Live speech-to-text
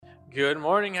Good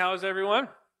morning. How's everyone?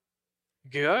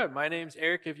 Good. My name's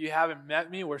Eric. If you haven't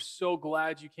met me, we're so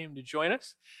glad you came to join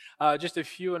us. Just a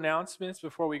few announcements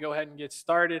before we go ahead and get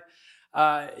started.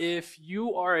 If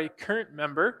you are a current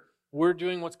member, we're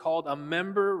doing what's called a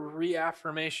member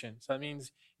reaffirmation. So that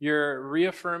means you're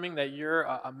reaffirming that you're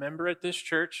a member at this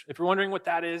church. If you're wondering what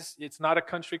that is, it's not a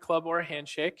country club or a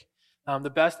handshake. The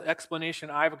best explanation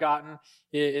I've gotten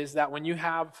is that when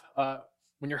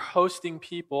you're hosting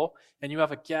people and you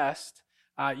have a guest,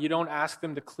 you don't ask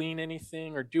them to clean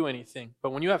anything or do anything.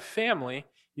 But when you have family,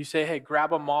 you say, hey,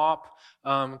 grab a mop,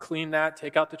 clean that,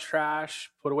 take out the trash,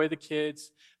 put away the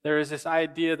kids. There is this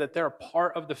idea that they're a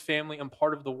part of the family and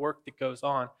part of the work that goes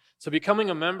on. So becoming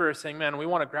a member is saying, man, we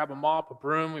want to grab a mop, a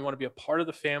broom. We want to be a part of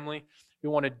the family. We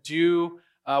want to do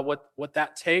what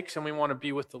that takes, and we want to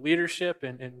be with the leadership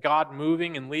and God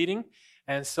moving and leading.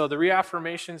 And so the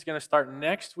reaffirmation is going to start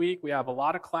next week. We have a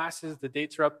lot of classes. The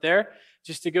dates are up there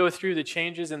just to go through the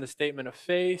changes in the statement of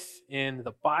faith, in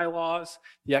the bylaws,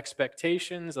 the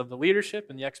expectations of the leadership,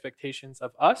 and the expectations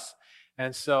of us.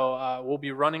 And so we'll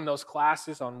be running those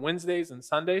classes on Wednesdays and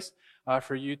Sundays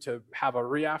for you to have a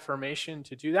reaffirmation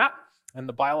to do that. And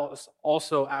the bylaws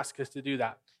also ask us to do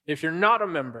that. If you're not a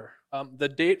member, the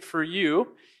date for you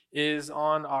is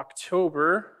on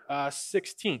October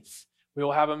 16th. We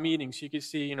will have a meeting so you can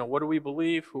see, what do we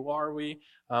believe? Who are we?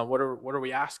 What are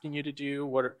we asking you to do?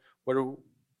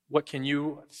 What can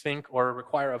you think or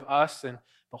require of us? And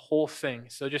the whole thing.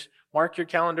 So just mark your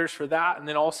calendars for that, and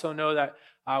then also know that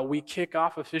we kick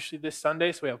off officially this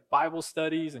Sunday. So we have Bible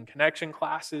studies and connection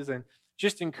classes, and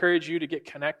just encourage you to get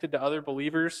connected to other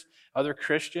believers, other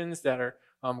Christians that are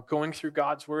going through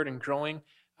God's word and growing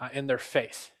in their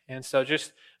faith. And so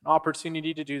just an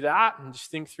opportunity to do that and just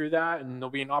think through that. And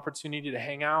there'll be an opportunity to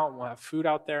hang out. We'll have food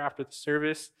out there after the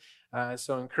service.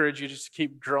 So I encourage you just to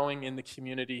keep growing in the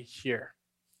community here.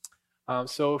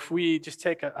 So if we just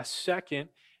take a second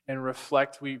and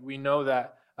reflect, we know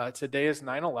that today is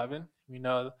 9/11. We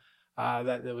know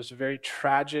that it was a very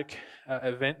tragic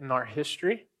event in our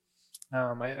history.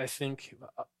 I think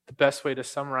the best way to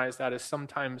summarize that is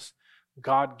sometimes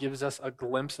God gives us a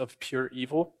glimpse of pure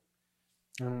evil.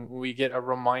 And we get a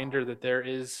reminder that there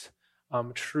is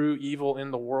true evil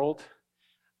in the world.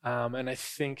 And I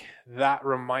think that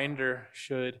reminder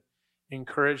should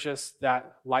encourage us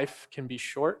that life can be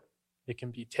short. It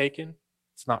can be taken.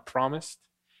 It's not promised.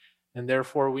 And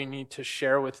therefore, we need to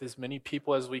share with as many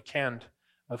people as we can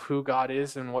of who God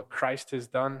is and what Christ has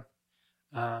done,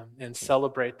 and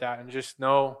celebrate that. And just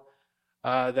know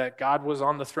that God was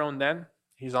on the throne then.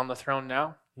 He's on the throne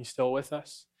now. He's still with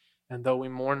us. And though we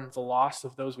mourn the loss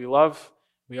of those we love,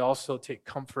 we also take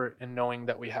comfort in knowing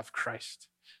that we have Christ.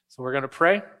 So we're going to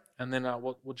pray, and then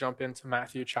we'll jump into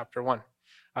Matthew chapter 1.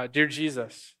 Dear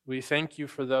Jesus, we thank you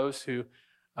for those who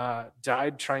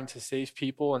died trying to save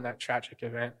people in that tragic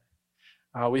event.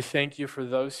 We thank you for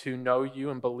those who know you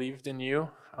and believed in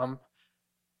you,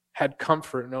 had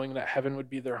comfort knowing that heaven would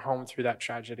be their home through that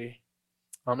tragedy.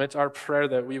 It's our prayer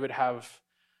that we would have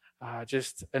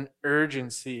just an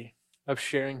urgency of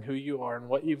sharing who you are and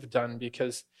what you've done,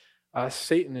 because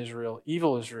Satan is real,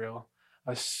 evil is real,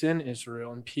 sin is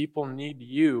real, and people need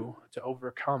you to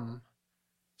overcome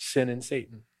sin and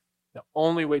Satan. The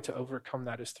only way to overcome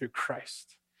that is through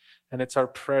Christ. And it's our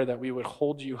prayer that we would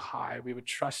hold you high, we would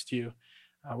trust you,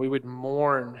 we would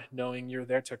mourn knowing you're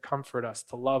there to comfort us,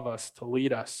 to love us, to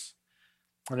lead us.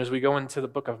 And as we go into the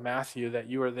book of Matthew, that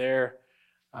you are there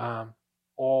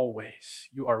always.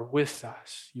 You are with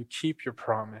us. You keep your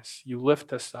promise. You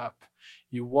lift us up.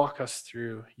 You walk us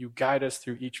through. You guide us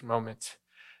through each moment.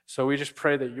 So we just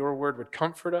pray that your word would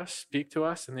comfort us, speak to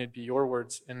us, and they'd be your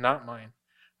words and not mine.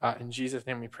 In Jesus'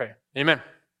 name we pray. Amen.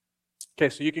 Okay,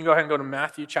 so you can go ahead and go to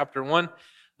Matthew chapter 1.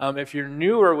 If you're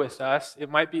newer with us,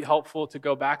 it might be helpful to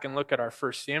go back and look at our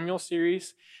 1 Samuel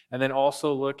series, and then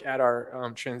also look at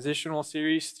our transitional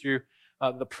series through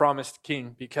the promised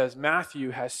king, because Matthew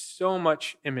has so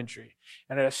much imagery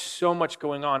and it has so much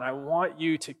going on. I want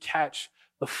you to catch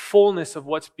the fullness of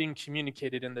what's being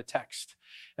communicated in the text.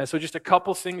 And so just a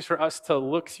couple things for us to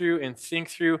look through and think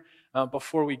through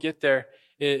before we get there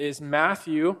is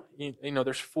Matthew,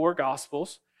 there's 4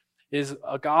 gospels, is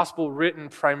a gospel written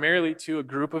primarily to a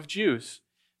group of Jews.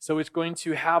 So it's going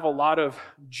to have a lot of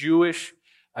Jewish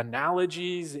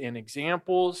analogies and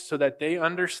examples so that they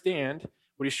understand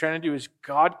what he's trying to do is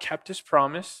God kept his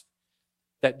promise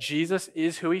that Jesus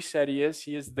is who he said he is.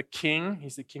 He is the king.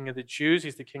 He's the king of the Jews.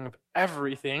 He's the king of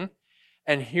everything.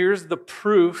 And here's the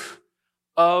proof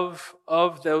of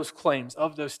those claims,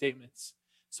 of those statements.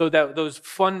 So that those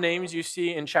fun names you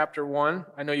see in chapter 1,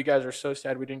 I know you guys are so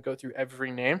sad we didn't go through every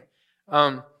name.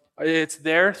 It's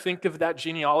there. Think of that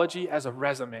genealogy as a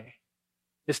resume.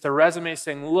 It's the resume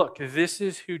saying, look, this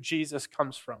is who Jesus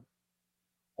comes from.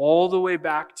 All the way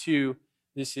back to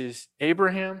this is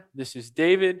Abraham, this is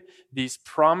David. These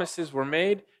promises were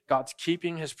made. God's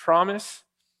keeping his promise.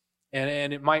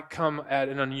 And it might come at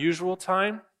an unusual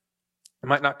time. It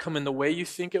might not come in the way you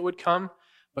think it would come.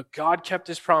 But God kept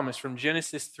his promise from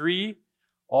Genesis 3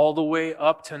 all the way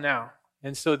up to now.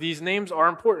 And so these names are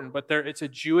important, but it's a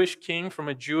Jewish king from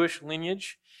a Jewish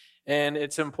lineage. And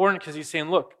it's important because he's saying,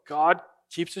 look, God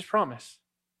keeps his promise.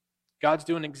 God's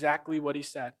doing exactly what he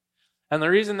said. And the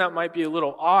reason that might be a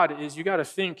little odd is you got to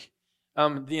think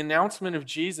the announcement of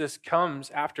Jesus comes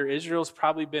after Israel's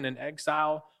probably been in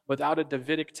exile without a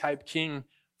Davidic type king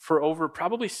for over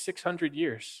probably 600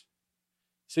 years.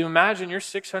 So imagine you're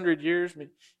 600 years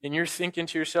and you're thinking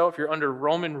to yourself, you're under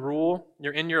Roman rule,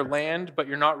 you're in your land, but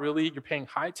you're paying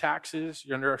high taxes,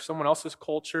 you're under someone else's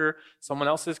culture, someone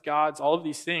else's gods, all of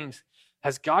these things.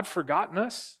 Has God forgotten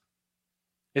us?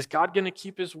 Is God going to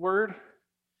keep his word?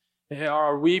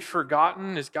 Are we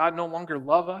forgotten? Does God no longer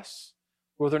love us?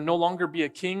 Will there no longer be a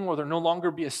king? Will there no longer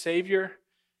be a savior?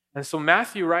 And so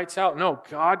Matthew writes out, no,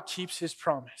 God keeps his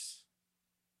promise.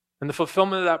 And the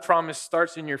fulfillment of that promise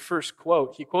starts in your first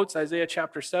quote. He quotes Isaiah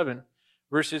chapter 7,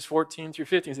 verses 14 through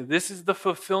 15. He says, this is the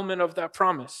fulfillment of that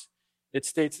promise. It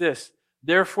states this,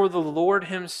 therefore the Lord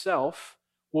himself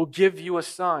will give you a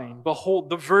sign.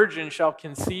 Behold, the virgin shall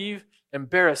conceive and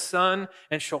bear a son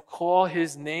and shall call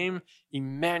his name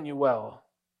Emmanuel.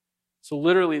 So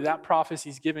literally that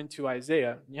prophecy is given to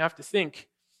Isaiah. You have to think,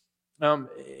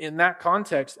 in that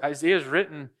context, Isaiah's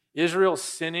written, Israel's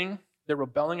sinning. They're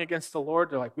rebelling against the Lord.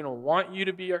 They're like, we don't want you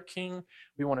to be our king.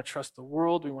 We want to trust the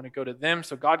world. We want to go to them.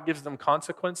 So God gives them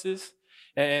consequences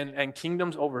and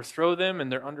kingdoms overthrow them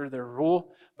and they're under their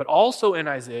rule. But also in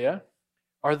Isaiah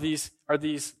are these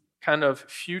kind of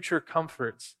future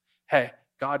comforts. Hey,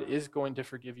 God is going to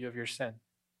forgive you of your sin.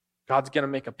 God's going to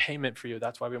make a payment for you.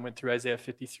 That's why we went through Isaiah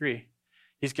 53.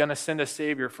 He's going to send a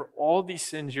savior for all these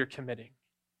sins you're committing.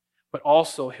 But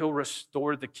also he'll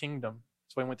restore the kingdom.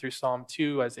 So we went through Psalm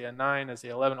 2, Isaiah 9,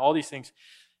 Isaiah 11, all these things.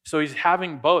 So he's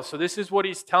having both. So this is what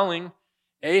he's telling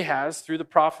Ahaz through the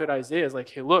prophet Isaiah. Is like,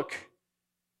 hey, look,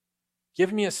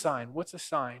 give me a sign. What's a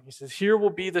sign? He says, here will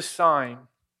be the sign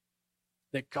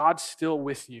that God's still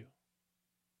with you.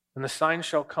 And the sign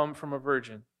shall come from a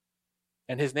virgin.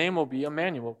 And his name will be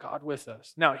Emmanuel, God with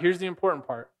us. Now, here's the important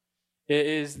part. It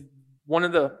is one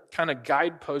of the kind of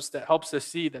guideposts that helps us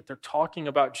see that they're talking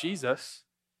about Jesus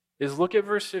is look at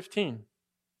verse 15.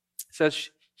 It says,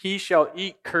 he shall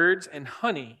eat curds and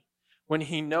honey when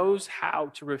he knows how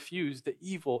to refuse the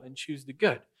evil and choose the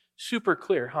good. Super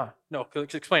clear, huh? No,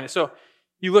 let's explain it. So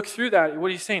you look through that,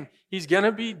 what he's saying, he's going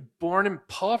to be born in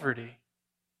poverty,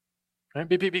 right?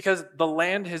 Because the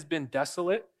land has been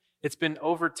desolate. It's been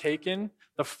overtaken.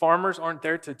 The farmers aren't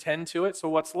there to tend to it. So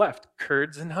what's left?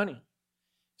 Curds and honey.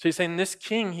 So he's saying this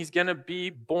king, he's going to be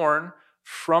born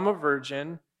from a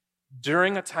virgin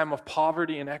during a time of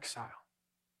poverty and exile.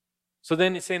 So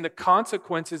then he's saying the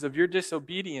consequences of your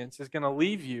disobedience is going to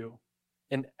leave you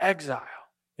in exile,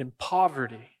 in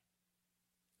poverty.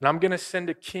 And I'm going to send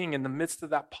a king in the midst of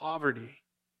that poverty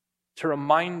to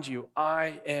remind you,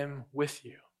 I am with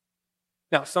you.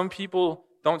 Now, some people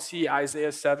don't see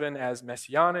Isaiah 7 as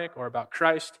messianic or about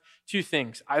Christ. Two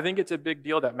things. I think it's a big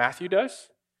deal that Matthew does.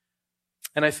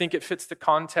 And I think it fits the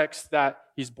context that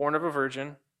he's born of a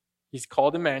virgin, he's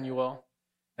called Emmanuel,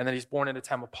 and that he's born in a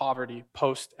time of poverty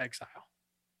post-exile.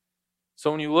 So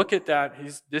when you look at that,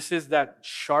 this is that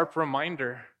sharp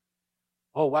reminder,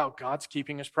 oh wow, God's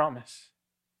keeping his promise.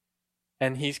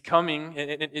 And he's coming,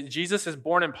 and Jesus is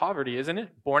born in poverty, isn't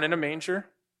it? Born in a manger.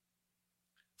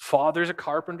 Father's a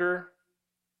carpenter,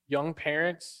 young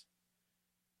parents.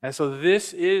 And so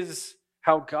this is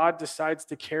how God decides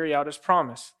to carry out his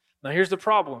promise. Now here's the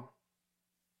problem.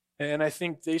 And I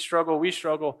think we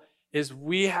struggle, is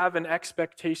we have an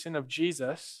expectation of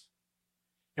Jesus.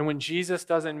 And when Jesus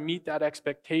doesn't meet that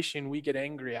expectation, we get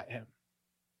angry at him.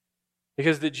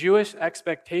 Because the Jewish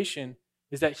expectation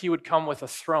is that he would come with a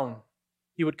throne.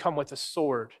 He would come with a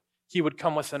sword. He would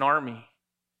come with an army.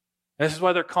 And this is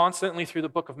why they're constantly through the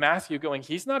book of Matthew going,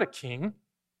 he's not a king.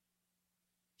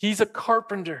 He's a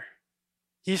carpenter.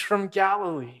 He's from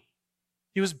Galilee.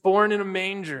 He was born in a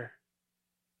manger.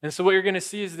 And so what you're going to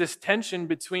see is this tension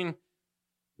between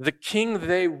the king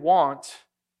they want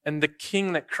and the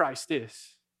king that Christ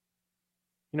is.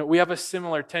 You know, we have a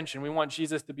similar tension. We want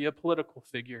Jesus to be a political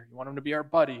figure. We want him to be our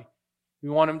buddy. We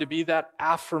want him to be that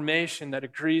affirmation that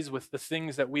agrees with the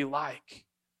things that we like.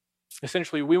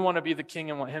 Essentially, we want to be the king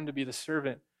and want him to be the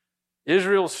servant.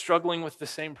 Israel's struggling with the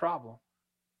same problem.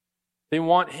 They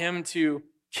want him to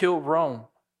kill Rome.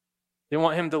 They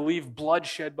want him to leave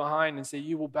bloodshed behind and say,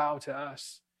 you will bow to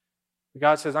us. But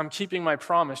God says, I'm keeping my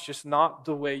promise, just not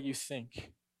the way you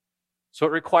think. So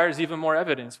it requires even more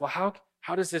evidence. Well,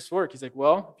 how does this work? He's like,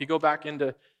 well, if you go back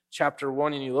into chapter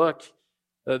 1 and you look,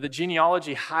 the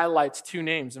genealogy highlights two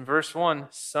names. In verse 1,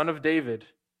 son of David,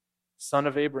 son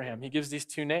of Abraham. He gives these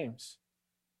two names.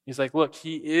 He's like, look,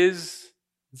 he is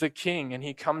the king, and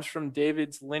he comes from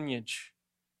David's lineage.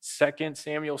 2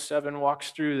 Samuel 7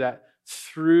 walks through that.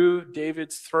 Through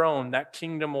David's throne, that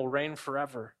kingdom will reign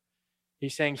forever.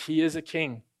 He's saying he is a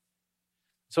king.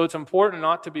 So it's important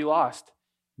not to be lost.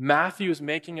 Matthew is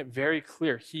making it very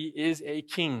clear. He is a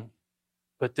king,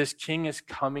 but this king is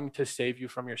coming to save you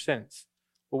from your sins.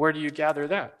 Well, where do you gather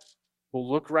that? Well,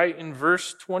 look right in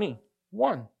verse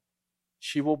 21.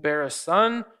 She will bear a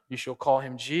son. You shall call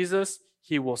him Jesus.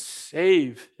 He will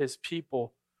save his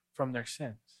people from their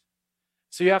sins.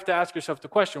 So you have to ask yourself the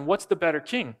question, what's the better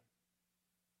king?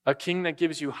 A king that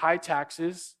gives you high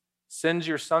taxes, sends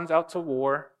your sons out to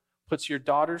war, puts your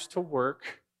daughters to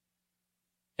work,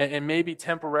 and maybe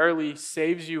temporarily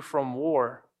saves you from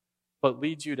war, but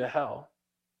leads you to hell.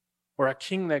 Or a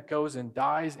king that goes and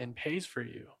dies and pays for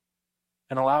you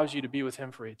and allows you to be with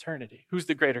him for eternity. Who's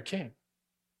the greater king?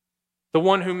 The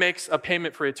one who makes a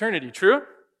payment for eternity, true?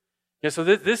 Yeah, so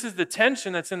this is the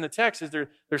tension that's in the text, is they're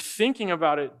thinking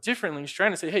about it differently. He's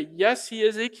trying to say, hey, yes, he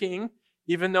is a king,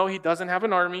 even though he doesn't have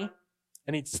an army,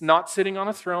 and he's not sitting on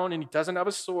a throne, and he doesn't have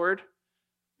a sword,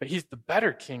 but he's the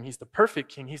better king. He's the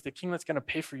perfect king. He's the king that's going to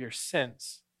pay for your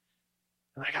sins.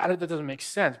 And like, that doesn't make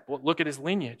sense. But look at his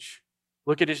lineage.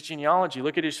 Look at his genealogy.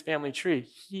 Look at his family tree.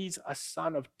 He's a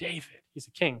son of David. He's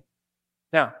a king.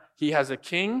 Now, he has a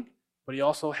king, but he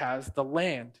also has the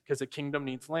land, because a kingdom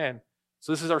needs land.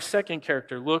 So this is our second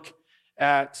character. Look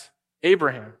at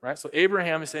Abraham, right? So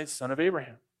Abraham is the son of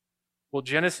Abraham. Well,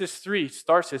 Genesis 3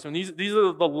 starts this, and these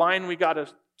are the line we got to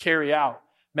carry out.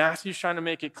 Matthew's trying to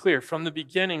make it clear. From the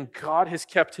beginning, God has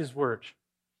kept his word.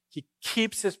 He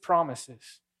keeps his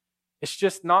promises. It's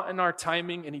just not in our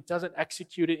timing, and he doesn't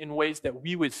execute it in ways that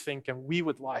we would think and we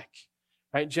would like.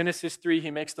 Right? Genesis 3,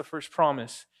 he makes the first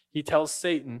promise. He tells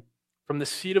Satan, from the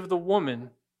seed of the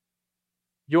woman,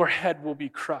 your head will be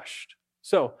crushed.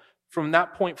 So from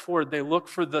that point forward, they look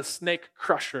for the snake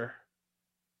crusher.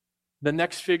 The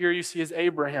next figure you see is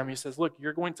Abraham. He says, look,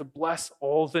 you're going to bless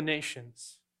all the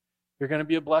nations. You're going to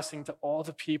be a blessing to all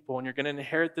the people, and you're going to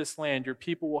inherit this land. Your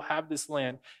people will have this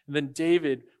land. And then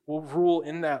David will rule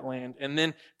in that land. And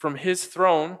then from his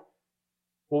throne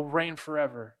will reign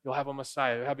forever. You'll have a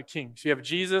Messiah. You'll have a king. So you have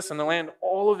Jesus and the land.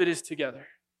 All of it is together.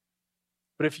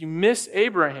 But if you miss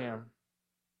Abraham,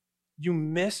 you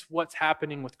miss what's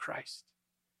happening with Christ.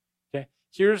 Okay?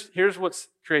 Here's what's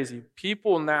crazy.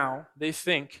 People now, they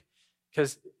think,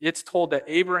 because it's told that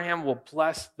Abraham will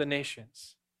bless the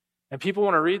nations. And people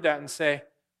want to read that and say,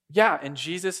 yeah, and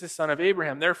Jesus is son of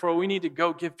Abraham. Therefore, we need to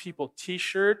go give people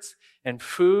t-shirts and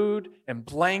food and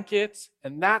blankets,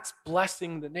 and that's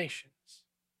blessing the nations.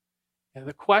 And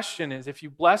the question is, if you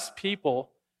bless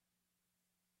people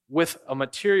with a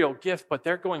material gift, but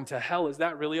they're going to hell, is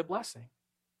that really a blessing?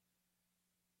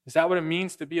 Is that what it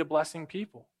means to be a blessing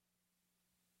people?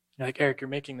 You're like, Eric, you're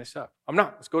making this up. I'm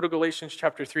not. Let's go to Galatians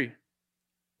chapter 3.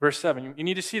 Verse 7, you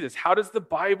need to see this. How does the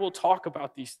Bible talk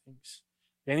about these things?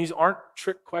 And these aren't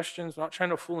trick questions. We're not trying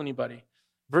to fool anybody.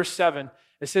 Verse 7,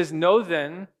 it says, know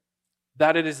then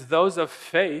that it is those of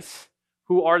faith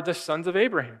who are the sons of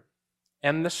Abraham.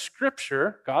 And the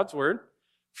scripture, God's word,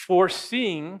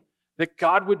 foreseeing that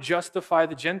God would justify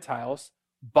the Gentiles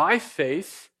by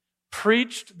faith,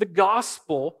 preached the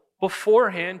gospel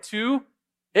beforehand to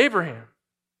Abraham.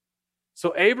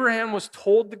 So Abraham was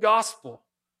told the gospel.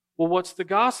 Well, what's the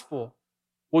gospel?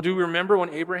 Well, do we remember when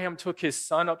Abraham took his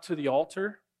son up to the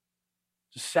altar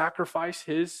to sacrifice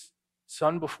his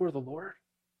son before the Lord?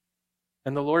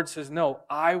 And the Lord says, no,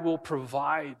 I will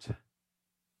provide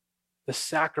the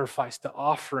sacrifice, the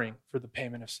offering for the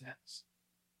payment of sins.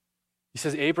 He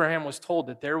says Abraham was told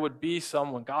that there would be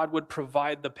someone, God would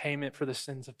provide the payment for the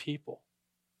sins of people.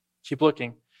 Keep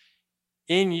looking.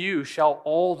 In you shall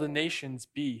all the nations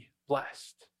be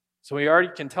blessed. So we already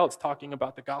can tell it's talking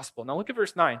about the gospel. Now look at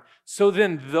verse 9. So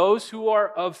then those who are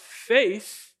of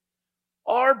faith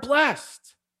are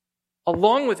blessed,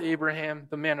 along with Abraham,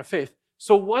 the man of faith.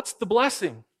 So what's the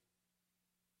blessing?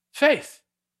 Faith.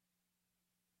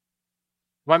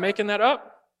 Am I making that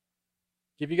up?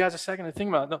 Give you guys a second to think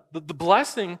about it. No, the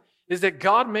blessing is that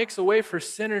God makes a way for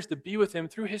sinners to be with him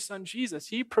through his son Jesus.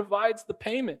 He provides the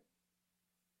payment.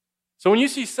 So when you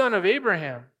see son of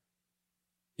Abraham,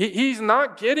 he's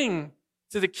not getting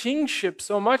to the kingship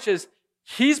so much as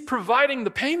He's providing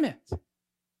the payment.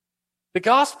 The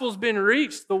gospel's been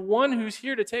reached. The one who's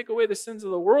here to take away the sins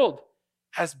of the world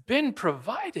has been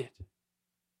provided.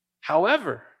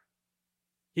 However,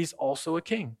 he's also a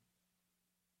king.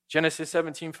 Genesis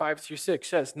 17:5-6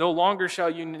 says, "No longer shall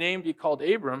your name be called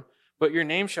Abram, but your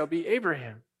name shall be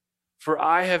Abraham. For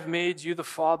I have made you the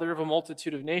father of a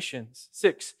multitude of nations."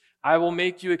 6, "I will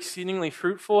make you exceedingly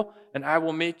fruitful, and I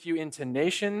will make you into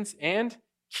nations, and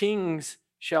kings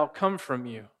shall come from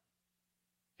you."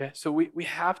 Okay, so we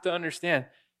have to understand,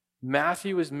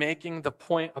 Matthew is making the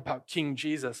point about King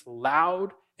Jesus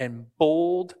loud and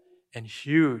bold and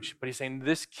huge, but he's saying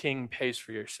this king pays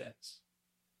for your sins.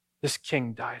 This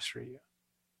king dies for you.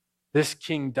 This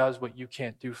king does what you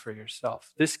can't do for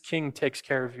yourself. This king takes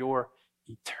care of your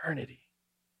eternity.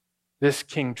 This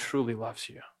king truly loves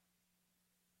you.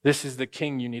 This is the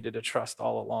king you needed to trust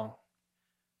all along.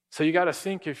 So you got to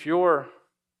think, if you're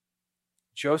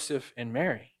Joseph and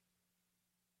Mary,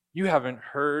 you haven't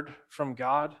heard from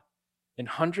God in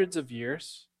hundreds of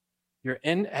years. You're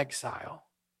in exile.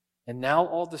 And now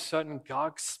all of a sudden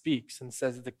God speaks and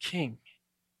says, the king,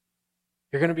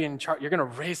 you're going to be in charge. You're going to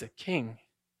raise a king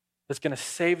that's going to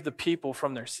save the people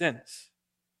from their sins.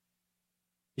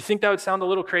 You think that would sound a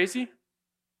little crazy?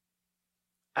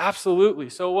 Absolutely.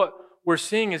 So what we're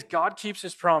seeing is God keeps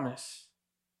his promise.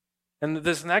 And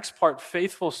this next part,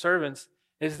 faithful servants,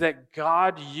 is that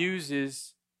God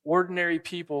uses ordinary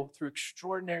people through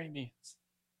extraordinary means.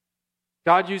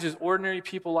 God uses ordinary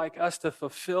people like us to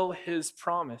fulfill his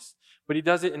promise, but he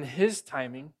does it in his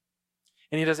timing,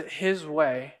 and he does it his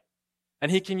way, and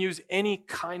he can use any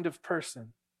kind of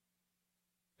person.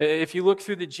 If you look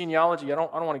through the genealogy, I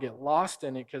don't want to get lost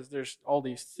in it because there's all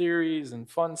these theories and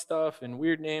fun stuff and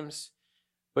weird names,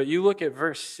 but you look at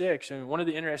verse 6, and one of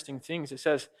the interesting things, it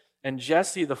says, "And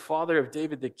Jesse, the father of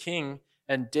David the king,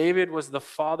 and David was the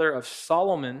father of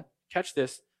Solomon," catch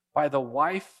this, "by the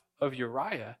wife of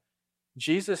Uriah."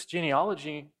 Jesus'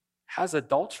 genealogy has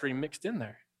adultery mixed in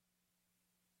there.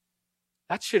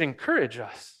 That should encourage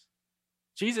us.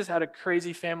 Jesus had a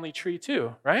crazy family tree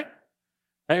too, right?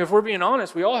 And if we're being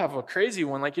honest, we all have a crazy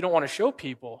one, like you don't want to show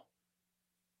people.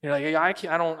 You're like,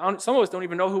 I don't, some of us don't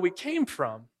even know who we came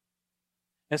from.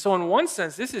 And so in one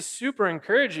sense, this is super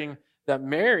encouraging that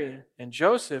Mary and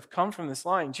Joseph come from this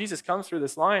line. Jesus comes through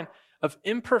this line of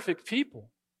imperfect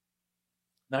people.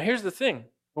 Now here's the thing.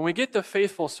 When we get to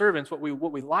faithful servants, what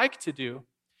we like to do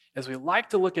is we like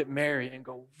to look at Mary and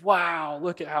go, wow,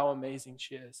 look at how amazing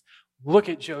she is. Look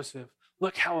at Joseph.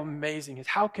 Look how amazing he is.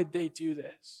 How could they do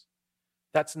this?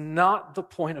 That's not the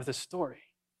point of the story.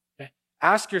 Okay?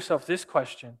 Ask yourself this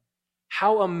question.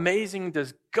 How amazing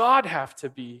does God have to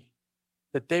be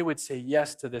that they would say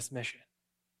yes to this mission?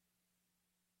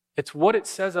 It's what it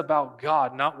says about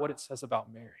God, not what it says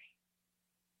about Mary.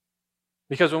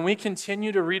 Because when we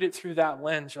continue to read it through that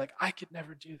lens, you're like, I could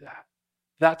never do that.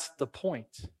 That's the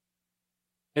point.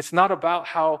 It's not about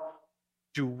how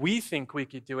do we think we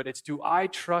could do it. It's do I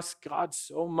trust God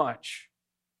so much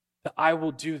that I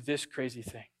will do this crazy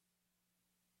thing?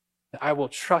 That I will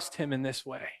trust him in this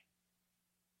way.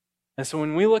 And so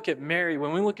when we look at Mary,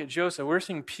 when we look at Joseph, we're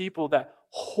seeing people that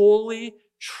wholly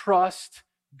trust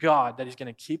God that he's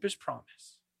going to keep his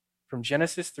promise. From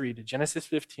Genesis 3 to Genesis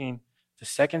 15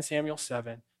 to 2 Samuel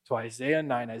 7 to Isaiah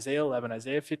 9, Isaiah 11,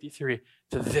 Isaiah 53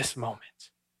 to this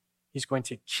moment. He's going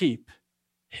to keep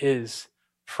his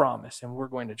promise, and we're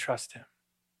going to trust him,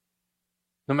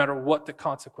 no matter what the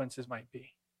consequences might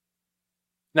be.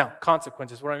 Now,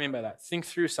 consequences, what do I mean by that? Think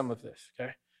through some of this,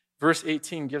 okay? Verse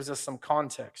 18 gives us some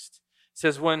context. It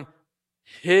says, when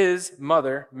his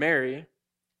mother, Mary,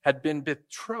 had been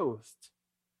betrothed.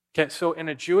 Okay, so in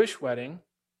a Jewish wedding,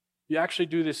 you actually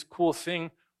do this cool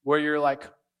thing where you're like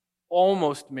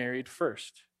almost married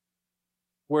first,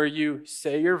 where you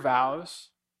say your vows,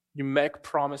 you make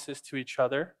promises to each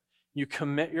other, you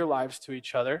commit your lives to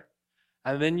each other,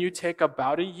 and then you take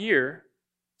about a year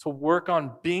to work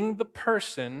on being the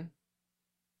person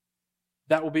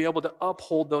that will be able to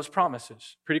uphold those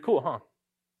promises. Pretty cool, huh?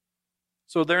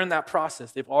 So they're in that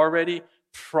process. They've already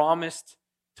promised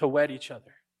to wed each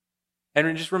other.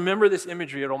 And just remember this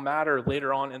imagery, it'll matter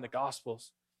later on in the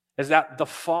Gospels, is that the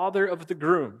father of the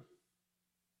groom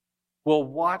will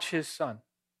watch his son.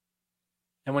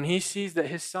 And when he sees that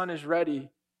his son is ready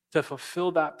to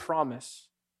fulfill that promise,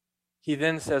 he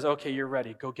then says, okay, you're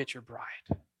ready. Go get your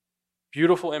bride.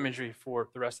 Beautiful imagery for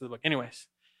the rest of the book. Anyways,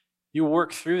 you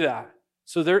work through that.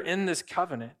 So they're in this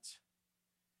covenant.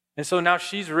 And so now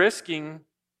she's risking,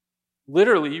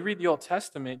 literally, you read the Old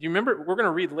Testament. You remember, we're going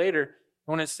to read later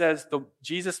when it says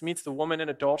Jesus meets the woman in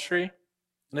adultery.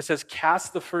 And it says,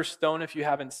 cast the first stone if you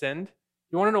haven't sinned.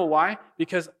 You want to know why?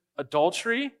 Because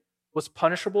adultery was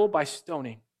punishable by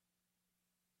stoning.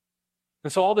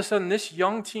 And so all of a sudden, this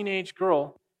young teenage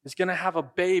girl is going to have a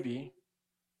baby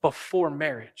before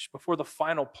marriage, before the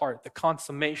final part, the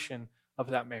consummation of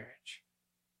that marriage.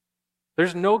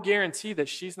 There's no guarantee that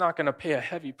she's not going to pay a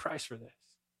heavy price for this.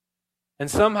 And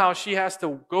somehow she has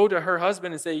to go to her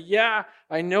husband and say, yeah,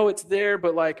 I know it's there,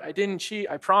 but like I didn't cheat.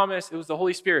 I promise it was the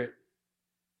Holy Spirit.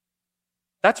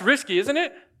 That's risky, isn't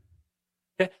it?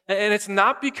 Okay? And it's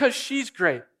not because she's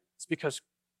great. It's because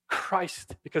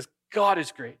God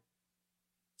is great.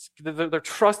 They're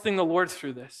trusting the Lord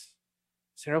through this.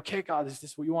 Saying, okay, God, is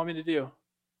this what you want me to do?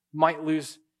 Might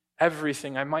lose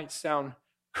everything. I might sound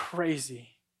crazy.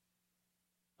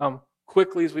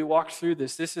 Quickly as we walk through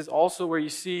this is also where you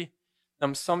see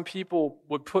some people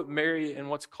would put Mary in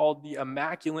what's called the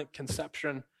Immaculate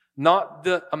Conception, not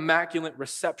the Immaculate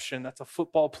Reception. That's a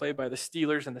football play by the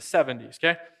Steelers in the 70s,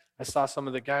 okay? I saw some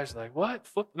of the guys like, what?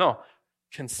 No,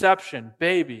 conception,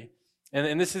 baby.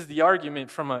 And this is the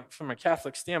argument from a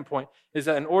Catholic standpoint, is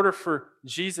that in order for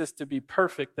Jesus to be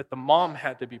perfect, that the mom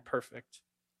had to be perfect.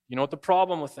 You know what the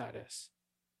problem with that is?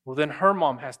 Well, then her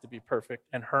mom has to be perfect,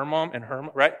 and her mom,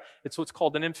 right? It's what's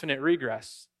called an infinite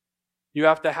regress. You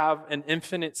have to have an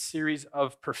infinite series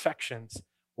of perfections.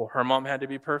 Well, her mom had to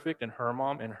be perfect, and her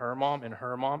mom, and her mom, and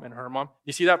her mom, and her mom.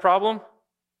 You see that problem?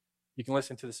 You can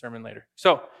listen to the sermon later.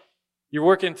 So you're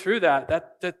working through that.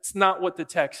 That's not what the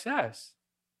text says.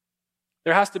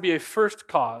 There has to be a first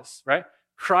cause, right?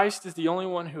 Christ is the only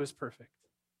one who is perfect.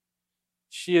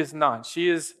 She is not. She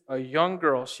is a young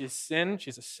girl. She has sinned.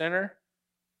 She's a sinner.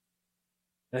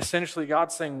 And essentially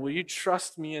God's saying, will you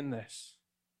trust me in this?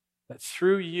 That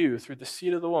through you, through the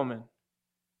seed of the woman,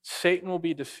 Satan will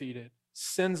be defeated.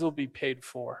 Sins will be paid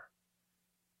for.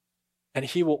 And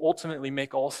he will ultimately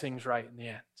make all things right in the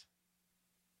end.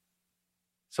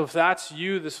 So if that's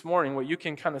you this morning, what you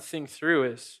can kind of think through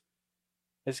is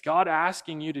God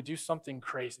asking you to do something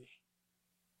crazy?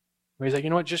 Where he's like, you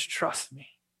know what, just trust me.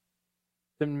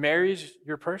 Then Mary's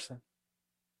your person.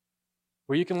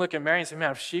 Where you can look at Mary and say,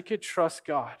 man, if she could trust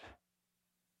God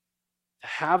to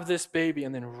have this baby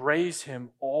and then raise him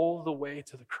all the way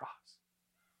to the cross,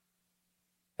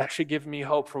 that should give me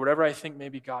hope for whatever I think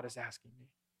maybe God is asking me.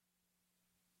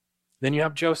 Then you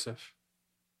have Joseph.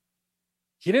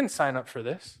 He didn't sign up for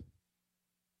this.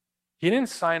 He didn't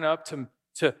sign up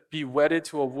to be wedded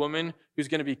to a woman who's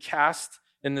going to be cast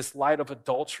in this light of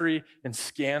adultery and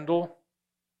scandal.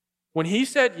 When he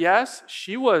said yes,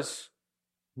 she was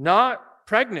not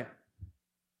pregnant.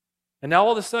 And now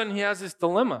all of a sudden he has this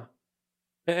dilemma.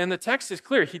 And the text is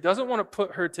clear. He doesn't want to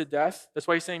put her to death. That's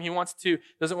why he's saying he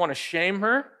doesn't want to shame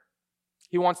her.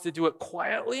 He wants to do it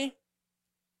quietly.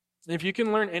 And if you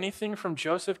can learn anything from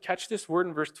Joseph, catch this word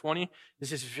in verse 20.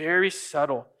 This is very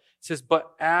subtle. It says,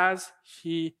 but as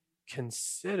he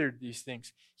considered these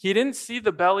things. He didn't see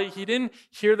the belly. He didn't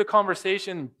hear the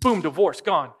conversation. Boom, divorce,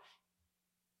 gone.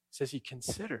 It says he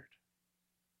considered.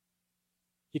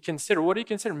 He considered. What did he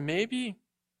consider? Maybe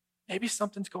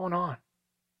something's going on.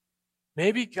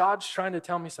 Maybe God's trying to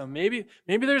tell me something. Maybe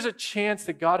there's a chance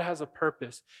that God has a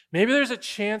purpose. Maybe there's a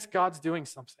chance God's doing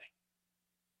something.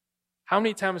 How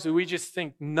many times do we just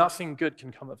think nothing good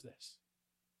can come of this?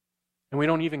 And we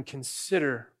don't even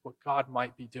consider what God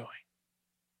might be doing.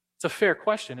 It's a fair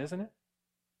question, isn't it?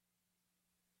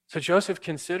 So Joseph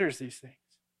considers these things.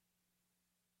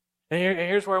 And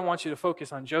here's where I want you to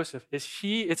focus on Joseph.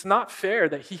 It's not fair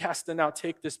that he has to now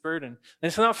take this burden. And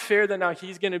it's not fair that now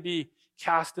he's going to be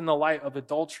cast in the light of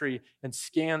adultery and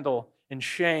scandal and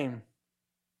shame.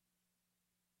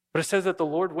 But it says that the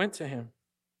Lord went to him.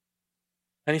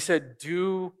 And he said,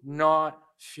 do not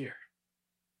fear.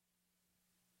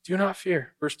 Do not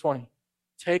fear. Verse 20.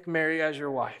 Take Mary as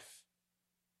your wife.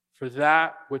 For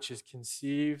that which is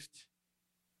conceived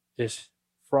is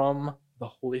from the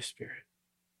Holy Spirit.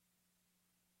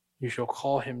 You shall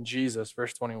call him Jesus,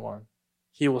 verse 21.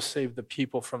 He will save the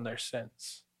people from their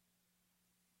sins.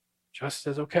 Just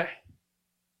says, okay,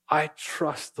 I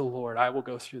trust the Lord. I will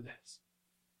go through this.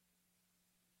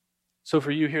 So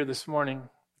for you here this morning,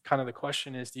 kind of the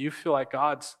question is, do you feel like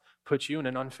God's put you in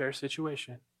an unfair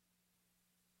situation?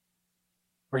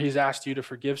 Where he's asked you to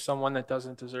forgive someone that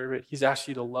doesn't deserve it. He's asked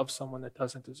you to love someone that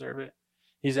doesn't deserve it.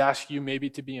 He's asked you maybe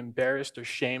to be embarrassed or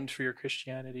shamed for your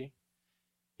Christianity.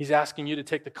 He's asking you to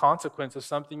take the consequence of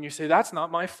something. You say, that's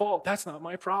not my fault. That's not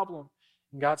my problem.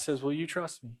 And God says, will you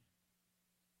trust me?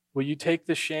 Will you take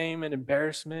the shame and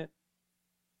embarrassment?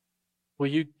 Will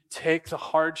you take the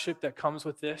hardship that comes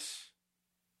with this?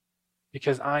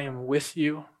 Because I am with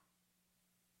you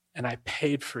and I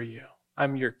paid for you.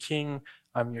 I'm your king.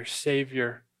 I'm your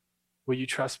Savior. Will will you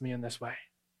trust me in this way?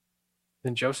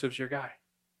 Then Joseph's your guy.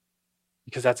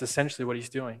 Because that's essentially what he's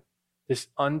doing. This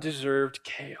undeserved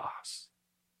chaos.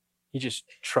 He just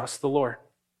trusts the Lord.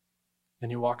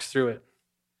 And he walks through it.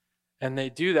 And they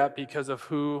do that because of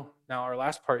who, now our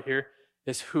last part here,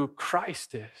 is who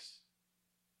Christ is.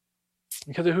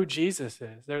 Because of who Jesus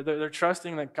is. They're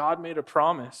trusting that God made a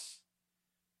promise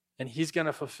and he's going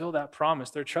to fulfill that promise.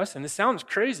 They're trusting. This sounds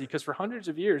crazy because for hundreds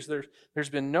of years, there's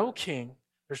been no king,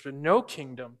 there's been no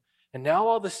kingdom. And now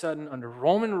all of a sudden, under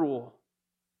Roman rule,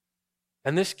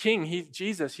 and this king,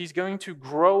 Jesus, he's going to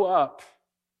grow up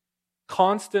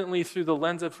constantly through the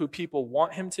lens of who people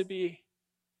want him to be,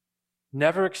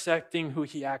 never accepting who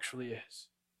he actually is.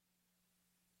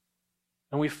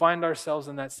 And we find ourselves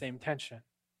in that same tension.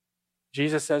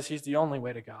 Jesus says he's the only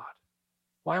way to God.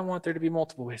 Well, I want there to be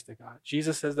multiple ways to God.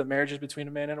 Jesus says that marriage is between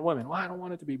a man and a woman. Well, I don't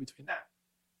want it to be between that.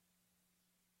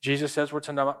 Jesus says we're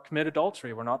to not commit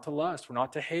adultery. We're not to lust. We're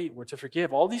not to hate. We're to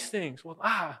forgive. All these things. Well,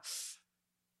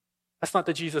 that's not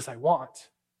the Jesus I want.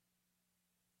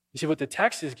 You see, what the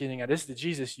text is getting at is the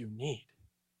Jesus you need.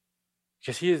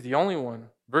 Because he is the only one,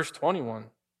 verse 21,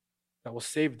 that will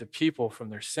save the people from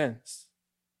their sins.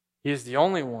 He is the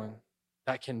only one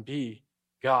that can be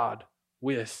God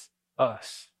with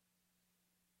us.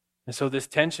 And so this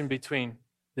tension between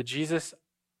the Jesus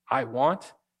I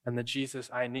want and the Jesus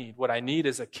I need. What I need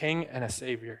is a king and a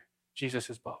savior. Jesus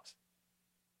is both.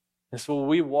 And so when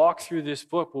we walk through this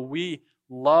book, will we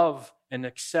love and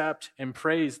accept and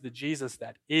praise the Jesus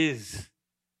that is?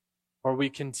 Or we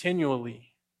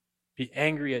continually be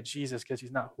angry at Jesus because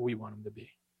he's not who we want him to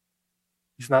be.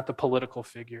 He's not the political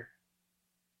figure.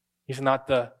 He's not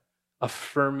the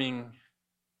affirming,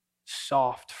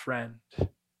 soft friend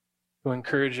who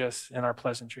encourages us in our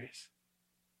pleasantries.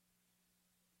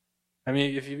 I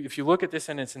mean, if you look at this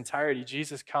in its entirety,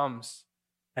 Jesus comes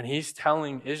and he's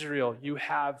telling Israel, you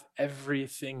have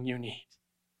everything you need.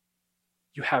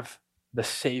 You have the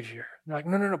Savior. They're like,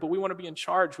 no, but we want to be in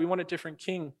charge. We want a different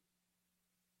king.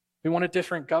 We want a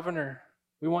different governor.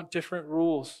 We want different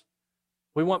rules.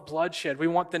 We want bloodshed. We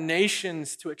want the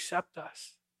nations to accept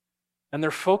us. And they're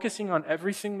focusing on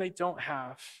everything they don't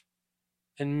have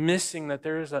and missing that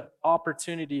there is an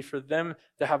opportunity for them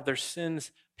to have their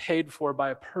sins paid for by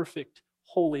a perfect,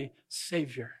 holy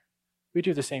Savior. We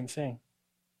do the same thing.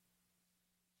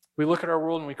 We look at our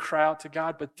world and we cry out to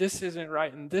God, but this isn't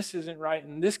right, and this isn't right,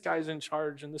 and this guy's in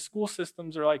charge, and the school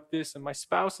systems are like this, and my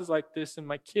spouse is like this, and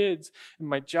my kids, and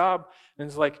my job. And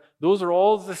it's like, those are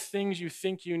all the things you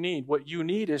think you need. What you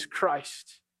need is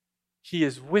Christ. He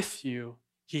is with you.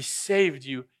 He saved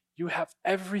you. You have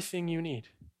everything you need.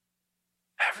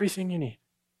 Everything you need.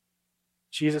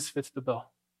 Jesus fits the bill.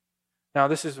 Now,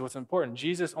 this is what's important.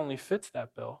 Jesus only fits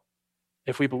that bill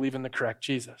if we believe in the correct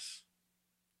Jesus.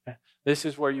 Okay? This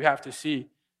is where you have to see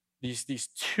these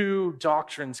two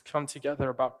doctrines come together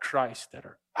about Christ that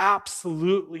are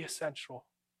absolutely essential.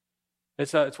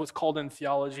 It's what's called in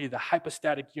theology the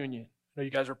hypostatic union. I know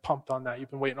you guys are pumped on that.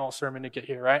 You've been waiting all sermon to get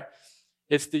here, right?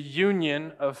 It's the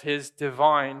union of his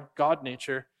divine God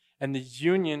nature and the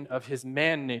union of his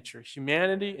man nature,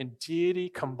 humanity and deity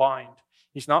combined.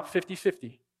 He's not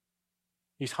 50-50.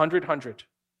 He's 100-100.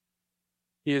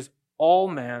 He is all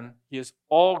man. He is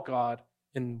all God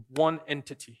in one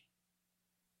entity.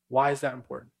 Why is that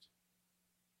important?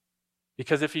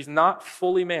 Because if he's not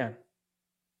fully man,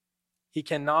 he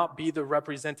cannot be the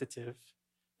representative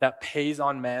that pays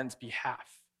on man's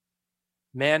behalf.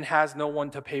 Man has no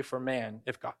one to pay for man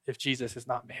if Jesus is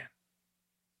not man.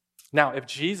 Now, if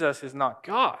Jesus is not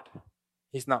God,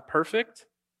 he's not perfect,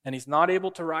 and he's not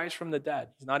able to rise from the dead.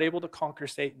 He's not able to conquer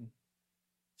Satan.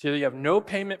 So you have no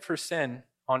payment for sin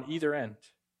on either end.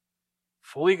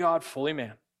 Fully God, fully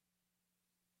man.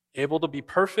 Able to be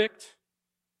perfect,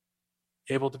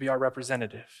 able to be our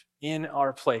representative in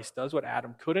our place. Does what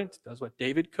Adam couldn't, does what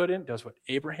David couldn't, does what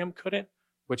Abraham couldn't,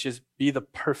 which is be the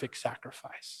perfect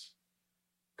sacrifice.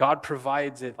 God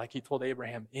provides it, like he told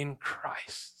Abraham, in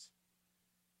Christ.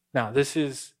 Now, this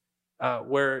is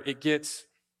where it gets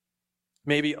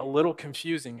maybe a little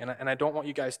confusing, and I don't want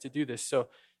you guys to do this. So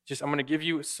I'm going to give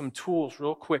you some tools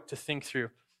real quick to think through.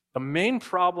 The main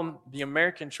problem the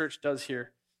American church does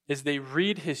here is they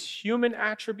read his human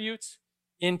attributes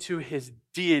into his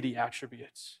deity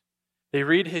attributes. They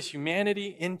read his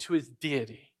humanity into his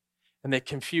deity, and they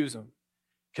confuse him.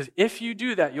 Because if you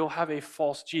do that, you'll have a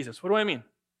false Jesus. What do I mean?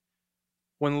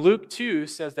 When Luke 2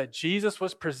 says that Jesus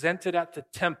was presented at the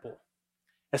temple,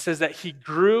 it says that he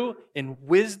grew in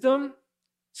wisdom,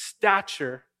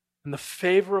 stature, and the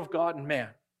favor of God and man.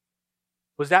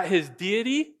 Was that his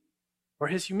deity or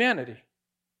his humanity?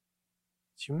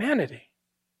 It's humanity.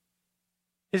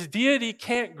 His deity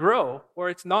can't grow, or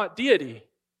it's not deity.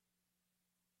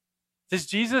 Does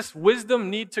Jesus' wisdom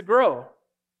need to grow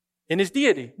in his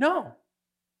deity? No.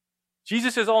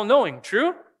 Jesus is all-knowing,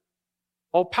 true?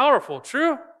 All-powerful,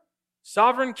 true?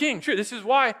 Sovereign king, true. This is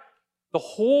why the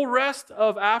whole rest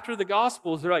of after the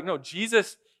Gospels, they're like, no,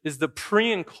 Jesus is the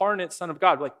pre-incarnate Son of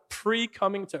God, like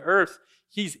pre-coming to earth.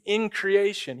 He's in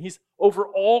creation. He's over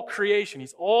all creation.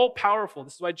 He's all-powerful.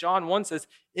 This is why John 1 says,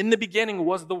 in the beginning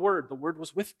was the Word. The Word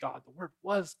was with God. The Word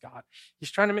was God.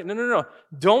 He's trying to make, no.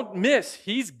 Don't miss,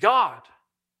 he's God.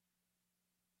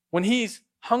 When he's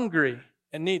hungry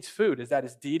and needs food, is that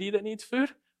his deity that needs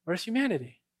food? Or is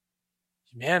humanity?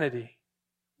 Humanity.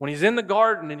 When he's in the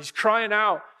garden and he's crying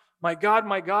out, my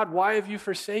God, why have you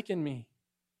forsaken me?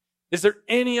 Is there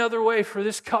any other way for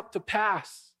this cup to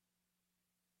pass?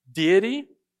 Deity,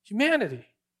 humanity.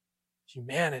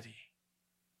 Humanity.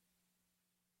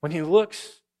 When he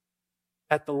looks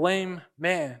at the lame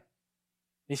man,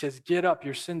 he says, get up,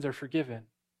 your sins are forgiven.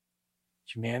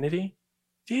 Humanity,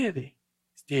 deity.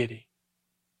 It's deity.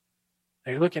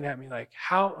 Now you're looking at me like,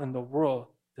 how in the world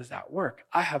does that work?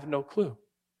 I have no clue.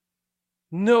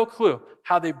 No clue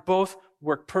how they both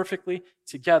work perfectly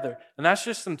together. And that's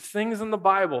just some things in the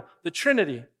Bible. The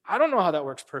Trinity, I don't know how that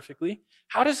works perfectly.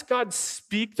 How does God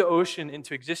speak the ocean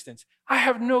into existence? I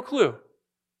have no clue.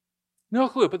 No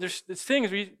clue. But there's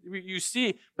things you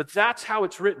see, but that's how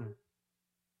it's written.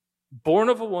 Born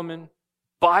of a woman,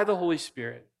 by the Holy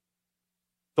Spirit.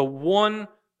 The one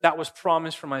that was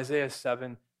promised from Isaiah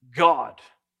 7, God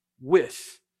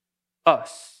with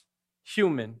us,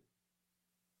 human,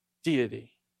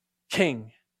 deity,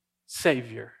 king,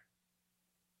 savior,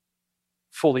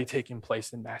 fully taking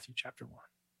place in Matthew chapter 1.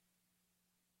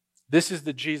 This is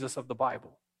the Jesus of the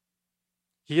Bible.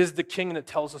 He is the king that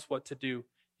tells us what to do.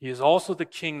 He is also the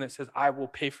king that says, I will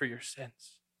pay for your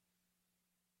sins.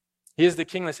 He is the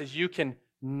king that says, you can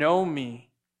know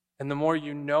me, and the more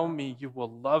you know me, you will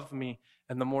love me,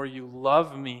 and the more you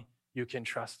love me, you can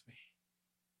trust me.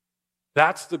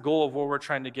 That's the goal of what we're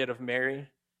trying to get of Mary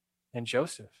and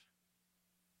Joseph.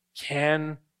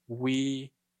 Can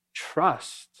we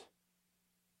trust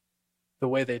the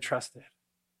way they trusted?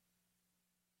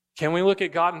 Can we look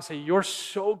at God and say, you're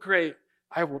so great,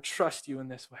 I will trust you in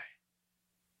this way?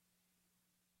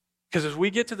 Because as we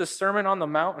get to the Sermon on the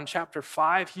Mount in chapter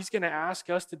 5, he's going to ask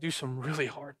us to do some really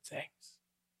hard things.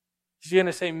 He's going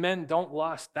to say, men, don't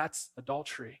lust. That's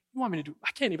adultery. You want me to do,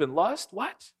 I can't even lust?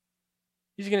 What?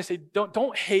 He's going to say,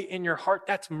 don't hate in your heart.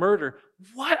 That's murder.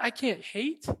 What? I can't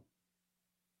hate?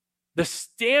 The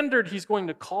standard he's going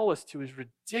to call us to is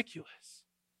ridiculous.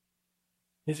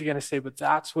 He's going to say, but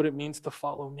that's what it means to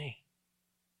follow me.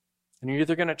 And you're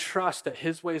either going to trust that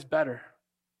his way is better,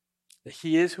 that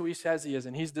he is who he says he is,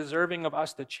 and he's deserving of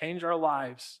us to change our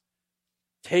lives,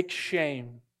 take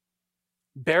shame,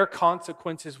 bear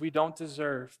consequences we don't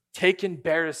deserve, take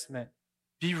embarrassment,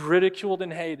 be ridiculed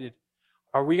and hated.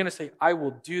 Are we going to say, I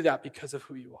will do that because of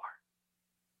who you are?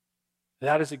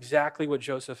 That is exactly what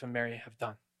Joseph and Mary have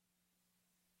done.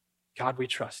 God, we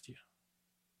trust you.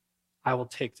 I will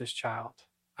take this child.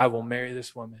 I will marry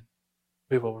this woman.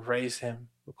 We will raise him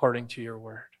according to your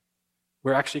word.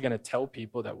 We're actually going to tell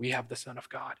people that we have the Son of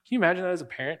God. Can you imagine that as a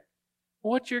parent?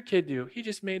 Well, what's your kid do? He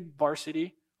just made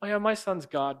varsity. Oh yeah, my son's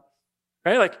God.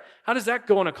 Right? Like, how does that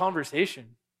go in a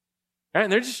conversation? Right?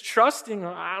 And they're just trusting.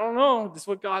 I don't know. This is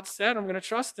what God said. I'm going to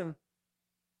trust him.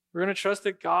 We're going to trust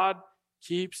that God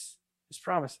keeps his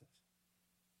promises.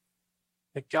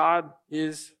 That God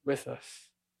is with us.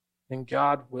 And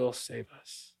God will save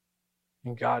us.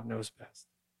 And God knows best.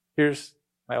 Here's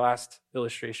my last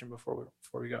illustration before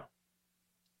we go.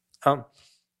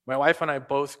 My wife and I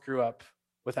both grew up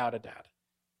without a dad.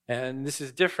 And this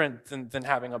is different than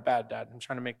having a bad dad. I'm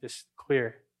trying to make this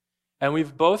clear. And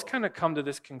we've both kind of come to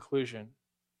this conclusion.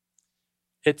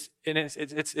 It's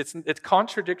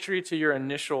contradictory to your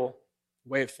initial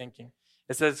way of thinking.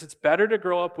 It says it's better to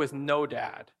grow up with no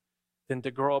dad than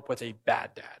to grow up with a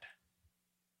bad dad.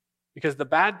 Because the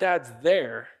bad dad's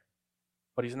there,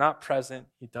 but he's not present,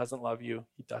 he doesn't love you,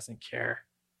 he doesn't care,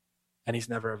 and he's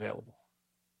never available.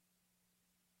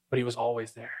 But he was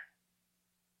always there.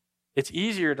 It's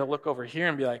easier to look over here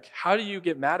and be like, how do you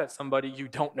get mad at somebody you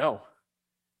don't know?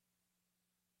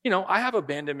 You know, I have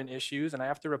abandonment issues and I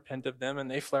have to repent of them and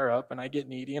they flare up and I get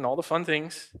needy and all the fun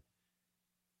things.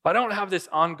 But I don't have this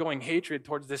ongoing hatred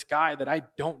towards this guy that I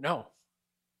don't know.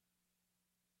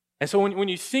 And so when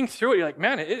you think through it, you're like,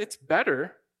 man, it's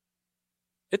better.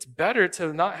 It's better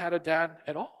to not have a dad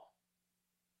at all.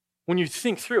 When you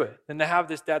think through it, than to have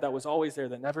this dad that was always there,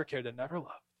 that never cared, that never loved.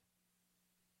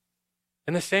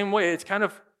 In the same way, it's kind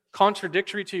of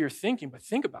contradictory to your thinking, but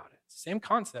think about it. It's the same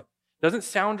concept. It doesn't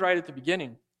sound right at the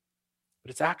beginning,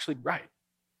 but it's actually right.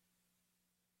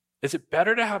 Is it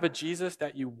better to have a Jesus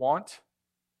that you want,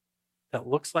 that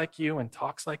looks like you and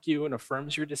talks like you and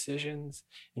affirms your decisions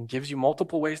and gives you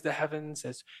multiple ways to heaven,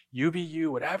 says, you be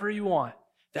you, whatever you want,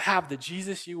 to have the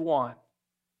Jesus you want,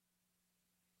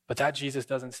 but that Jesus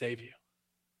doesn't save you?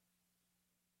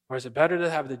 Or is it better to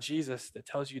have the Jesus that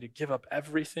tells you to give up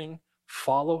everything,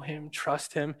 follow him,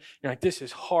 trust him? You're like, this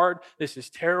is hard, this is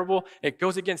terrible. It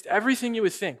goes against everything you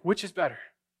would think. Which is better?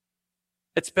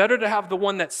 It's better to have the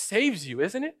one that saves you,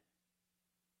 isn't it?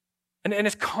 And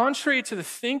it's contrary to the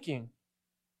thinking.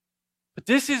 But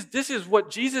this is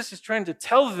what Jesus is trying to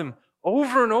tell them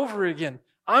over and over again.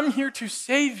 I'm here to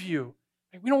save you.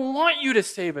 Like, we don't want you to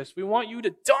save us. We want you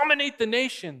to dominate the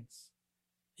nations.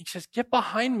 He says, get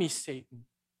behind me, Satan.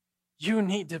 You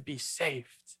need to be saved.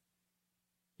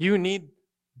 You need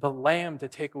the Lamb to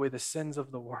take away the sins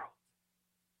of the world.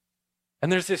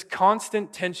 And there's this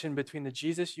constant tension between the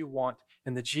Jesus you want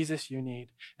and the Jesus you need.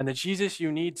 And the Jesus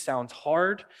you need sounds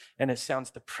hard, and it sounds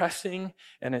depressing,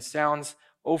 and it sounds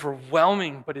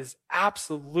overwhelming, but is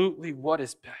absolutely what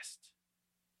is best.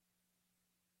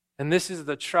 And this is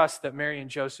the trust that Mary and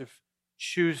Joseph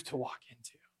choose to walk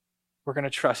into. We're going to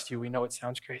trust you. We know it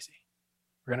sounds crazy.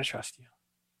 We're going to trust you.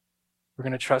 We're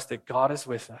going to trust that God is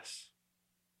with us.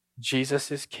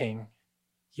 Jesus is King.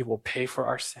 He will pay for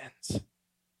our sins.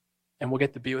 And we'll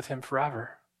get to be with him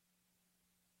forever.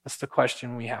 That's the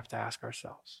question we have to ask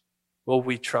ourselves. Will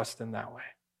we trust in that way?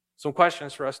 Some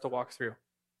questions for us to walk through.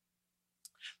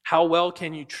 How well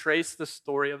can you trace the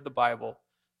story of the Bible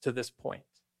to this point?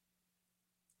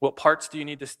 What parts do you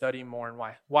need to study more, and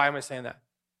why? Why am I saying that?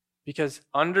 Because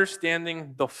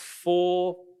understanding the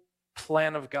full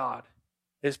plan of God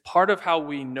is part of how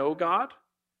we know God,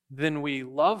 then we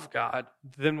love God,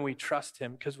 then we trust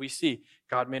him, because we see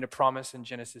God made a promise in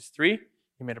Genesis 3,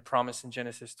 he made a promise in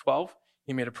Genesis 12,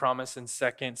 he made a promise in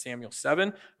 2 Samuel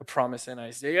 7, a promise in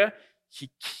Isaiah. He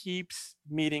keeps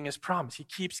meeting his promise. He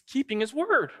keeps keeping his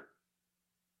word.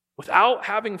 Without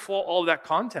having all of that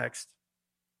context,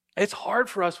 it's hard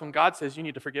for us when God says you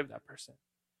need to forgive that person.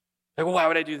 Like, well, why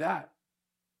would I do that?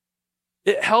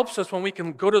 It helps us when we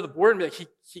can go to the word and be like,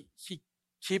 he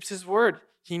keeps his word.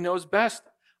 He knows best.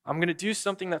 I'm going to do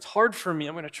something that's hard for me.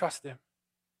 I'm going to trust him.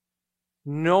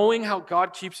 Knowing how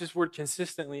God keeps his word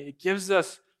consistently, it gives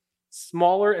us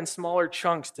smaller and smaller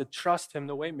chunks to trust him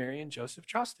the way Mary and Joseph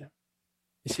trust him.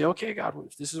 You say, okay, God,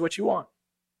 if this is what you want.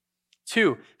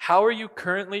 2, how are you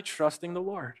currently trusting the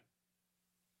Lord?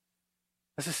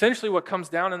 That's essentially what comes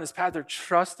down in this path. They're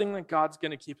trusting that God's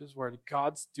going to keep his word.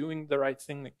 God's doing the right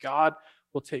thing, that God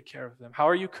will take care of them. How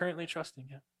are you currently trusting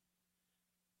him?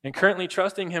 And currently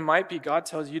trusting him might be God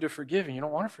tells you to forgive and you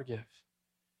don't want to forgive.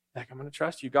 Like, I'm going to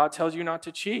trust you. God tells you not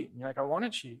to cheat. And you're like, I want to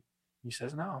cheat. He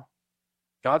says no.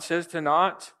 God says to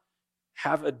not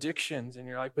have addictions. And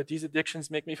you're like, but these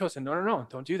addictions make me feel so. No,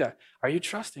 don't do that. Are you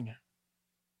trusting him?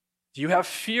 Do you have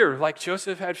fear like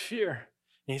Joseph had fear?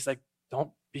 And he's like, don't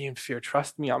be in fear.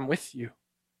 Trust me. I'm with you.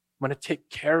 I'm going to take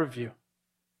care of you.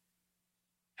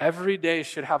 Every day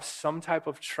should have some type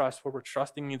of trust where we're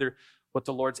trusting either what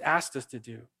the Lord's asked us to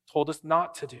do, told us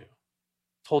not to do,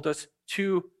 told us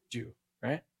to do,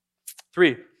 right?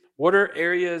 3, what are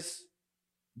areas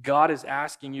God is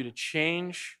asking you to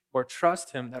change or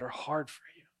trust him that are hard for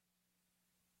you?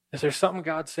 Is there something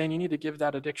God's saying you need to give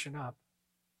that addiction up?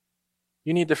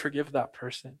 You need to forgive that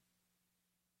person.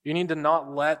 You need to not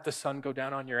let the sun go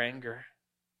down on your anger.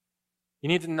 You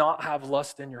need to not have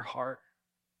lust in your heart.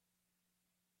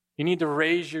 You need to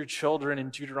raise your children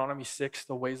in Deuteronomy 6,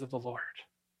 the ways of the Lord.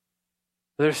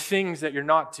 There are things that you're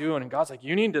not doing, and God's like,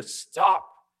 you need to stop.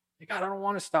 Hey, God, I don't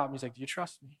want to stop. And he's like, do you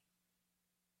trust me?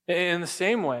 In the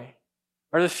same way,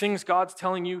 are the things God's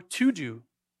telling you to do?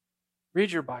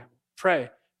 Read your Bible, pray,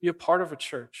 be a part of a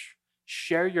church,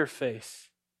 share your faith,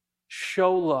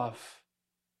 show love.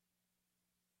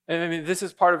 And I mean, this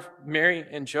is part of Mary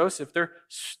and Joseph. They're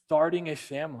starting a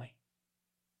family.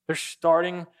 They're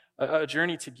starting a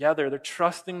journey together. They're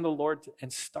trusting the Lord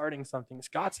and starting something. It's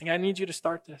God saying, I need you to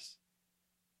start this.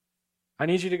 I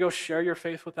need you to go share your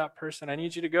faith with that person. I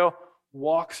need you to go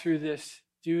walk through this,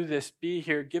 do this, be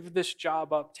here, give this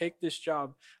job up, take this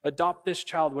job, adopt this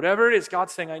child, whatever it is.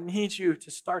 God's saying, I need you to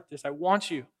start this. I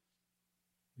want you.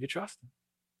 You trust him.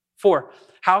 4,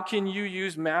 how can you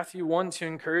use Matthew 1 to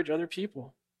encourage other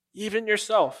people, even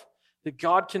yourself, that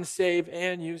God can save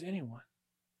and use anyone?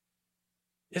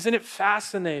 Isn't it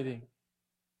fascinating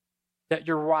that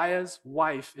Uriah's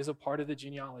wife is a part of the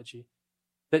genealogy?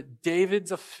 That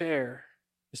David's affair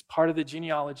is part of the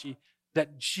genealogy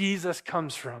that Jesus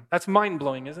comes from. That's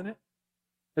mind-blowing, isn't it?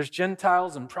 There's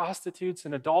Gentiles and prostitutes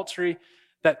and adultery,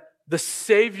 that the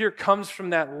Savior comes from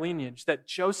that lineage, that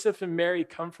Joseph and Mary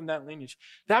come from that lineage.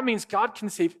 That means God can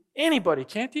save anybody,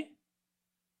 can't he?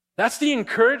 That's the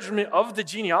encouragement of the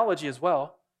genealogy as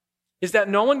well, is that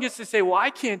no one gets to say, well, I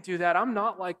can't do that. I'm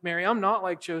not like Mary. I'm not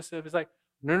like Joseph. It's like,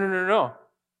 no.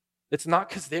 It's not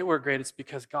because they were great. It's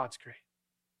because God's great.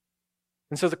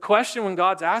 And so the question when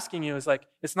God's asking you is like,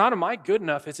 it's not, am I good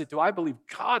enough? Is it, do I believe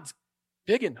God's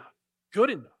big enough, good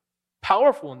enough,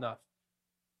 powerful enough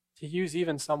to use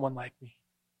even someone like me?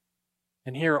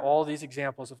 And here are all these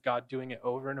examples of God doing it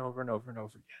over and over and over and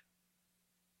over again.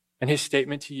 And his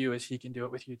statement to you is he can do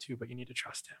it with you too, but you need to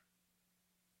trust him.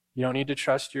 You don't need to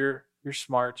trust your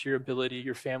smarts, your ability,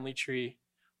 your family tree.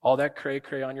 All that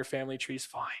cray-cray on your family tree is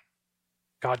fine.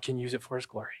 God can use it for his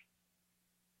glory.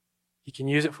 He can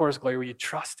use it for his glory where you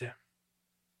trust him.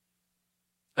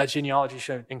 That genealogy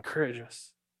should encourage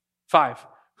us. 5,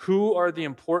 who are the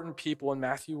important people in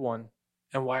Matthew 1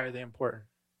 and why are they important?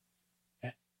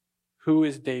 Okay. Who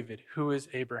is David? Who is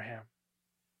Abraham?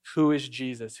 Who is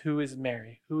Jesus? Who is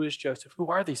Mary? Who is Joseph? Who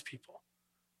are these people?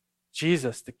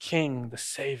 Jesus, the King, the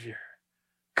Savior.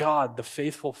 God, the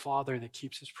faithful Father that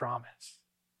keeps his promise.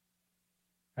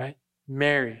 Right?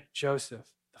 Mary, Joseph,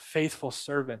 the faithful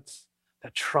servants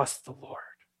that trust the Lord.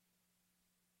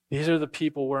 These are the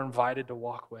people we're invited to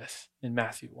walk with in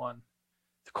Matthew 1.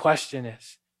 The question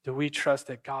is, do we trust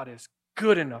that God is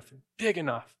good enough and big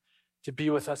enough to be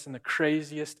with us in the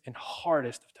craziest and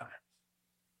hardest of times?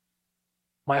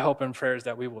 My hope and prayer is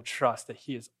that we will trust that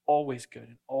he is always good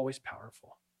and always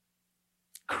powerful.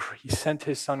 He sent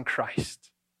his son Christ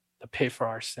to pay for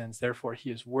our sins. Therefore, he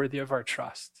is worthy of our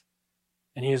trust.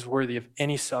 And he is worthy of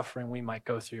any suffering we might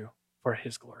go through for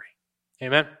his glory.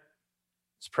 Amen.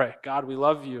 Let's pray. God, we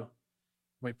love you.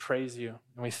 We praise you.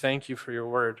 And we thank you for your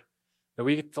word. That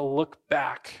we get to look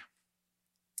back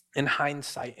in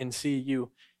hindsight and see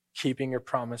you keeping your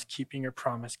promise, keeping your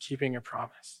promise, keeping your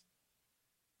promise.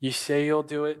 You say you'll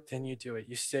do it, then you do it.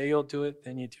 You say you'll do it,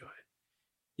 then you do it.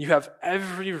 You have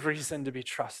every reason to be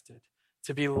trusted,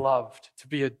 to be loved, to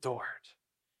be adored.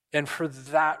 And for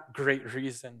that great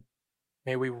reason,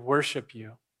 may we worship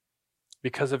you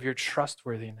because of your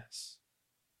trustworthiness,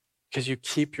 because you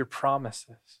keep your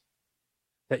promises,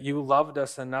 that you loved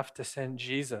us enough to send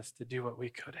Jesus to do what we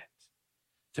couldn't,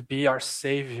 to be our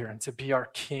Savior and to be our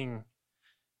King,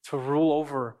 to rule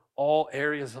over all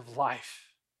areas of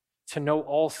life, to know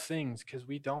all things because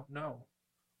we don't know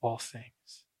all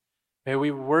things. May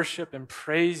we worship and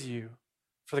praise you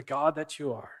for the God that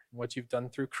you are and what you've done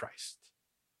through Christ.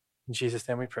 In Jesus'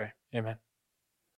 name we pray. Amen.